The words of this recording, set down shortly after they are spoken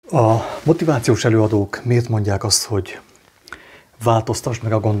A motivációs előadók miért mondják azt, hogy változtasd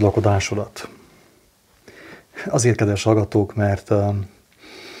meg a gondolkodásodat? Azért, kedves hallgatók, mert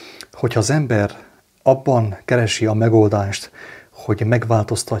hogyha az ember abban keresi a megoldást, hogy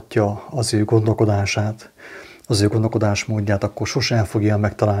megváltoztatja az ő gondolkodását, az ő gondolkodásmódját, akkor sosem fogja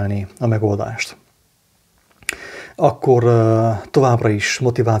megtalálni a megoldást. Akkor továbbra is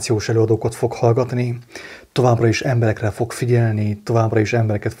motivációs előadókat fog hallgatni, továbbra is emberekre fog figyelni, továbbra is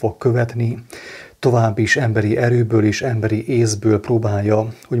embereket fog követni, tovább is emberi erőből és emberi észből próbálja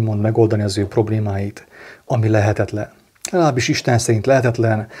úgymond megoldani az ő problémáit, ami lehetetlen. Legalábbis Isten szerint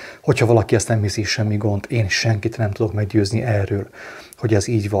lehetetlen, hogyha valaki ezt nem hiszi, semmi gond, én senkit nem tudok meggyőzni erről, hogy ez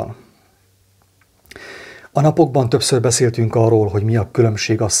így van. A napokban többször beszéltünk arról, hogy mi a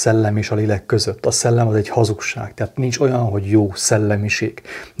különbség a szellem és a lélek között. A szellem az egy hazugság, tehát nincs olyan, hogy jó szellemiség,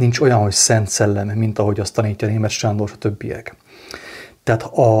 nincs olyan, hogy szent szellem, mint ahogy azt tanítja Németh Sándor és a többiek. Tehát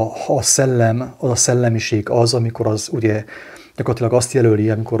a szellem, az a szellemiség az, amikor az ugye gyakorlatilag azt jelöli,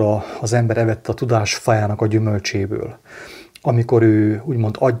 amikor az ember evette a tudás fájának a gyümölcséből, amikor ő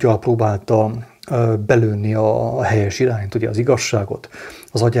úgymond aggyal próbálta belőni a helyes irányt, ugye az igazságot,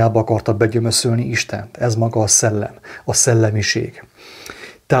 az agyába akarta begyömöszölni Istent. Ez maga a szellem, a szellemiség.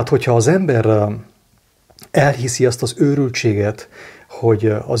 Tehát, hogyha az ember elhiszi azt az őrültséget,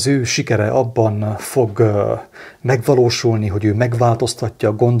 hogy az ő sikere abban fog megvalósulni, hogy ő megváltoztatja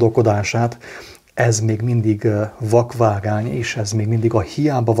a gondolkodását, ez még mindig vakvágány, és ez még mindig a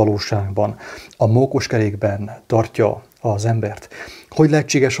hiába valóságban, a mókuskerékben tartja az embert. Hogy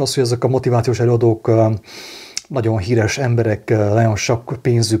lehetséges az, hogy ezek a motivációs előadók nagyon híres emberek, nagyon sok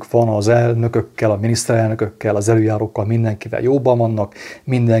pénzük van az elnökökkel, a miniszterelnökökkel, az előjárókkal, mindenkivel jóban vannak,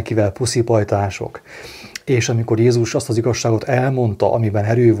 mindenkivel puszipajtások. És amikor Jézus azt az igazságot elmondta, amiben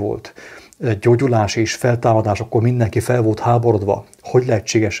erő volt, gyógyulás és feltámadás, akkor mindenki fel volt háborodva. Hogy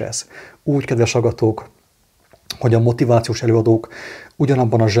lehetséges ez? Úgy, kedves hallgatók, hogy a motivációs előadók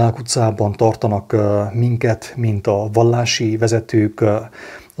ugyanabban a zsákutcában tartanak minket, mint a vallási vezetők,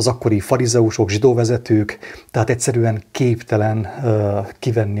 az akkori farizeusok, zsidóvezetők, tehát egyszerűen képtelen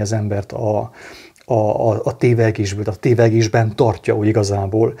kivenni az embert a tévegésből, a tévegésben tartja úgy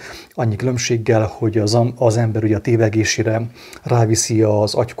igazából, annyi különbséggel, hogy az ember ugye a tévegésére ráviszi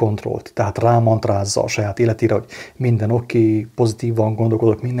az agykontrollt, tehát rámantrázza a saját életére, hogy minden oké, pozitívan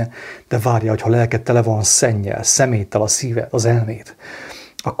gondolkodok, minden, de várja, hogy ha lelked tele van szennyel, szeméttel a szíved, az elmét,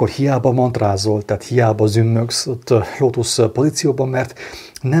 akkor hiába mantrázol, tehát hiába zümmögsz ott lótusz pozícióban, mert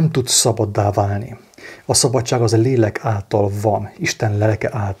nem tudsz szabaddá válni. A szabadság az a lélek által van, Isten lelke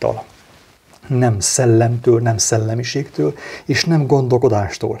által. Nem szellemtől, nem szellemiségtől, és nem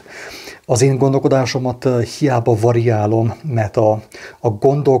gondolkodástól. Az én gondolkodásomat hiába variálom, mert a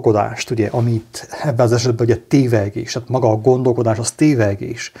gondolkodást, ugye, amit ebben az esetben ugye tévegés, tehát maga a gondolkodás az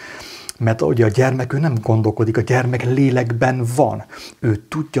tévegés, mert ugye a gyermek ő nem gondolkodik, a gyermek lélekben van. Ő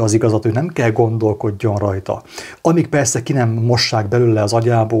tudja az igazat, ő nem kell gondolkodjon rajta. Amíg persze ki nem mossák belőle az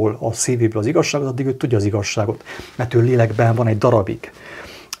agyából, a szívéből az igazságot, addig ő tudja az igazságot, mert ő lélekben van egy darabig,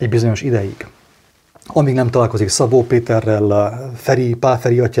 egy bizonyos ideig. Amíg nem találkozik Szabó Péterrel, Pál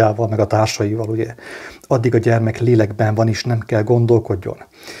Feri atyával, meg a társaival, ugye, addig a gyermek lélekben van, és nem kell gondolkodjon.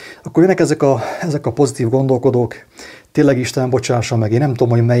 Akkor jönnek ezek a pozitív gondolkodók, tényleg Isten bocsássa meg, én nem tudom,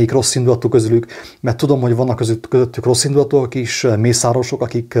 hogy melyik rossz indulatú közülük, mert tudom, hogy vannak közöttük rossz indulatúak is, mészárosok,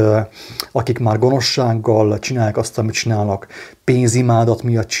 akik már gonoszsággal csinálják azt, amit csinálnak, pénzimádat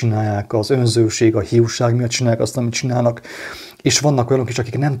miatt csinálják, az önzőség, a hiúság miatt csinálják azt, amit csinálnak, és vannak olyanok is,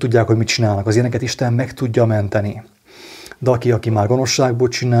 akik nem tudják, hogy mit csinálnak, az ilyeneket Isten meg tudja menteni. De aki már gonoszságból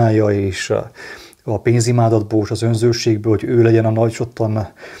csinálja, és a pénzimádatból, és az önzőségből, hogy ő legyen a nagy, és ottan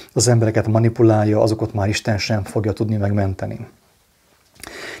az embereket manipulálja, azokat már Isten sem fogja tudni megmenteni.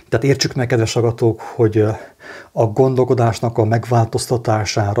 Tehát értsük meg, kedves hallgatók, hogy a gondolkodásnak a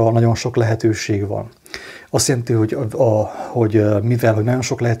megváltoztatására nagyon sok lehetőség van. Azt jelenti, hogy mivel hogy nagyon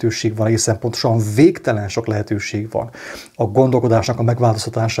sok lehetőség van, egészen pontosan végtelen sok lehetőség van a gondolkodásnak a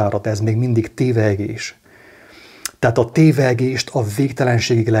megváltoztatására, de ez még mindig tévegés. Tehát a tévegést a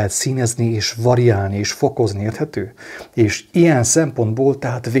végtelenségig lehet színezni, és variálni, és fokozni, érthető? És ilyen szempontból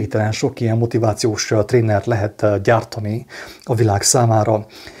tehát végtelen sok ilyen motivációs trénert lehet gyártani a világ számára,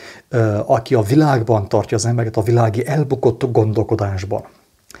 aki a világban tartja az embereket a világi elbukott gondolkodásban.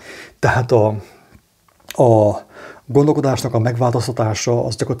 Tehát a gondolkodásnak a megváltoztatása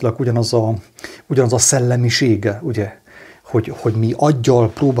az gyakorlatilag ugyanaz a szellemisége, ugye? Hogy mi aggyal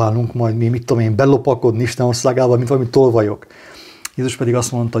próbálunk majd mit tudom én, belopakodni Isten országába, mint valami tolvajok. Jézus pedig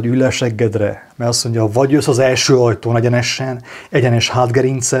azt mondta, hogy ülj le seggedre, mert azt mondja, vagy jössz az első ajtón egyenesen, egyenes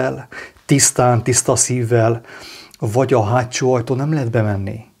hátgerinccel, tiszta szívvel, vagy a hátsó ajtón nem lehet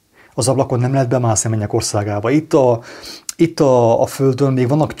bemenni. Az ablakon nem lehet bemászni a mennyek országába. Itt a Földön még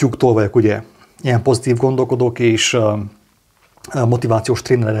vannak tyúktolvajok, ugye? Ilyen pozitív gondolkodók és motivációs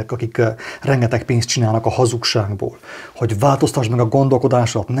trénerek, akik rengeteg pénzt csinálnak a hazugságból, hogy változtass meg a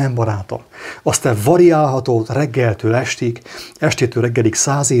gondolkodásodat, nem barátom. Azt te variálhatod reggeltől estig, estétől reggelig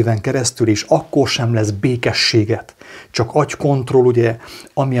 100 éven keresztül, és akkor sem lesz békességet. Csak agykontroll, ugye,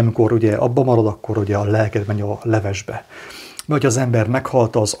 ami amikor ugye abba marad, akkor ugye a lelked megy a levesbe. Mert hogy az ember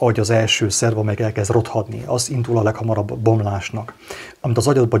meghalt, az agy az első szerv, amely elkezd rothadni, az indul a leghamarabb bomlásnak. Amit az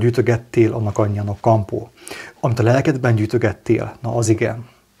agyadban gyűjtögettél, annak anyján a kampó. Amit a lelkedben gyűjtögettél, na az igen.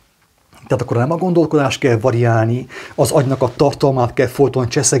 Tehát akkor nem a gondolkodást kell variálni, az agynak a tartalmát kell folyton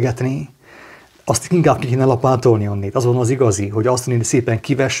cseszegetni, azt inkább ki kéne lapátolni onnét. Azon az igazi, hogy azt mondani, szépen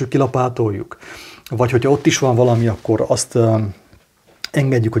kivessük, kilapátoljuk. Vagy hogyha ott is van valami, akkor azt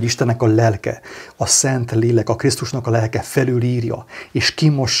engedjük, hogy Istennek a lelke, a Szent Lélek, a Krisztusnak a lelke felülírja, és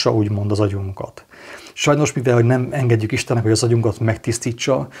kimossa úgymond az agyunkat. Sajnos, mivel hogy nem engedjük Istennek, hogy az agyunkat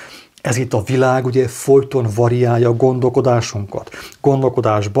megtisztítsa, ez itt a világ ugye folyton variálja a gondolkodásunkat.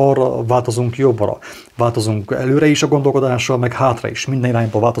 Gondolkodás balra, változunk jobbra, változunk előre is a gondolkodással, meg hátra is. Minden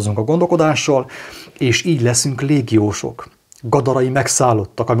irányba változunk a gondolkodással, és így leszünk légiósok. Gadarai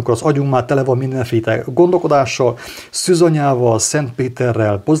megszállottak, amikor az agyunk már tele van mindenféle gondolkodással, Szűzanyával, Szent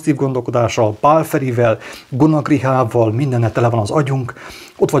Péterrel, pozitív gondolkodással, Pál Ferivel, Gonagrihával, mindennel tele van az agyunk,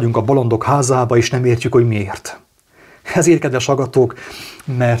 ott vagyunk a bolondok házába, és nem értjük, hogy miért. Ezért, kedves hallgatók,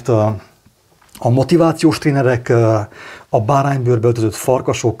 mert a motivációs trénerek, a báránybőrbe öltözött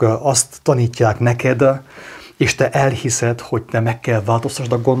farkasok azt tanítják neked, és te elhiszed, hogy te meg kell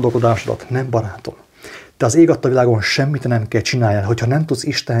változtasd a gondolkodásodat. Nem, barátom. Te az ég adta világon semmit nem kell csináljál, hogyha nem tudsz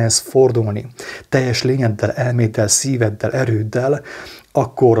Istenhez fordulni, teljes lényeddel, elméddel, szíveddel, erőddel,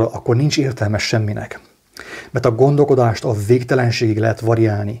 akkor nincs értelme semminek. Mert a gondolkodást a végtelenségig lehet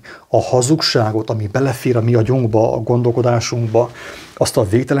variálni. A hazugságot, ami belefér a mi agyunkba, a gondolkodásunkba, azt a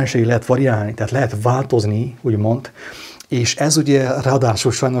végtelenségig lehet variálni, tehát lehet változni, úgymond. És ez ugye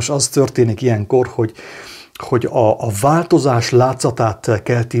ráadásul sajnos az történik ilyenkor, hogy a változás látszatát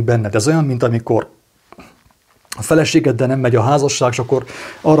kelti benned. Ez olyan, mint amikor a feleségeddel nem megy a házasság, és akkor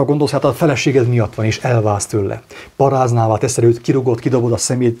arra gondolsz, hát a feleséged miatt van, és elválsz tőle. Paráznává teszed őt, kirugod, kidobod a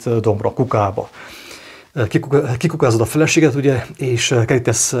szemétdombra, kukába. Kikukázod a feleséget, ugye, és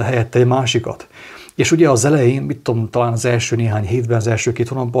kerítesz helyette egy másikat. És ugye az elején, mit tudom, talán az első néhány hétben, az első 2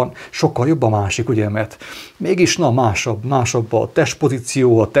 hónapban sokkal jobb a másik, ugye, mert mégis másabb a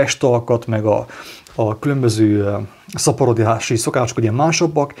testpozíció, a testalkat, meg a különböző szaporodási szokások ugye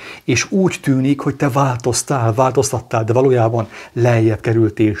másabbak, és úgy tűnik, hogy te változtattál, de valójában lejjebb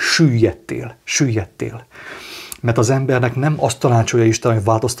kerültél, süllyedtél. Mert az embernek nem azt tanácsolja Isten, hogy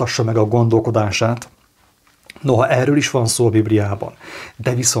változtassa meg a gondolkodását, noha erről is van szó a Bibliában,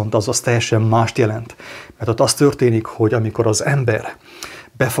 de viszont az teljesen mást jelent. Mert ott az történik, hogy amikor az ember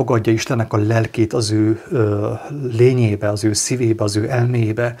befogadja Istennek a lelkét az ő lényébe, az ő szívébe, az ő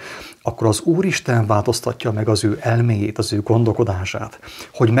elméjébe, akkor az Úristen változtatja meg az ő elméjét, az ő gondolkodását,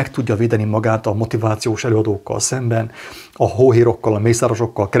 hogy meg tudja védeni magát a motivációs előadókkal szemben, a hóhérokkal, a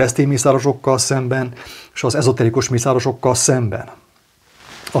mészárosokkal, keresztény mészárosokkal szemben, és az ezoterikus mészárosokkal szemben,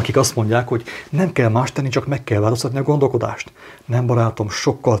 akik azt mondják, hogy nem kell más tenni, csak meg kell változtatni a gondolkodást. Nem, barátom,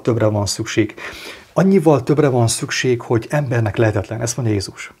 sokkal többre van szükség. Annyival többre van szükség, hogy embernek lehetetlen, ezt mondja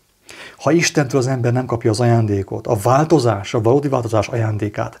Jézus. Ha Istentől az ember nem kapja az ajándékot, a változás, a valódi változás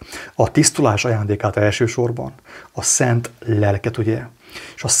ajándékát, a tisztulás ajándékát elsősorban, a szent lelket, ugye,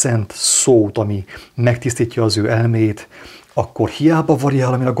 és a szent szót, ami megtisztítja az ő elmét, akkor hiába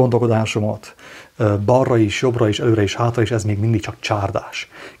variálom én a gondolkodásomat, balra is, jobbra is, előre is, hátra is, ez még mindig csak csárdás.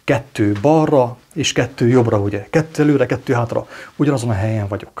 2 balra és 2 jobbra, ugye? 2 előre, 2 hátra. Ugyanazon a helyen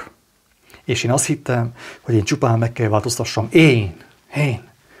vagyok. És én azt hittem, hogy én csupán meg kell változtassam.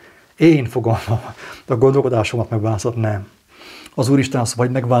 Én fogom a gondolkodásomat megváltoztatni. Nem. Az Úristen azt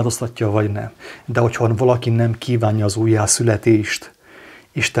vagy megváltoztatja, vagy nem. De hogyha valaki nem kívánja az újjászületést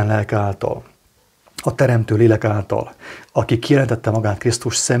Isten lelke által, a teremtő lélek által, aki kijelentette magát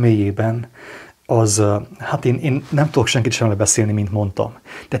Krisztus személyében, az, hát én nem tudok senkit sem beszélni, mint mondtam.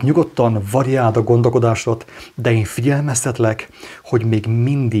 Tehát nyugodtan variáld a gondolkodásod, de én figyelmeztetlek, hogy még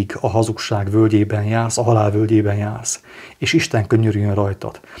mindig a hazugság völgyében jársz, a halál völgyében jársz, és Isten könyörüljön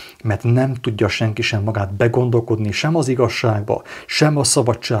rajtad, mert nem tudja senki sem magát begondolkodni sem az igazságba, sem a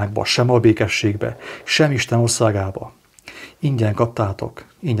szabadságba, sem a békességbe, sem Isten országába. Ingyen kaptátok,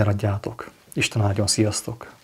 ingyen adjátok. Isten áldjon, sziasztok!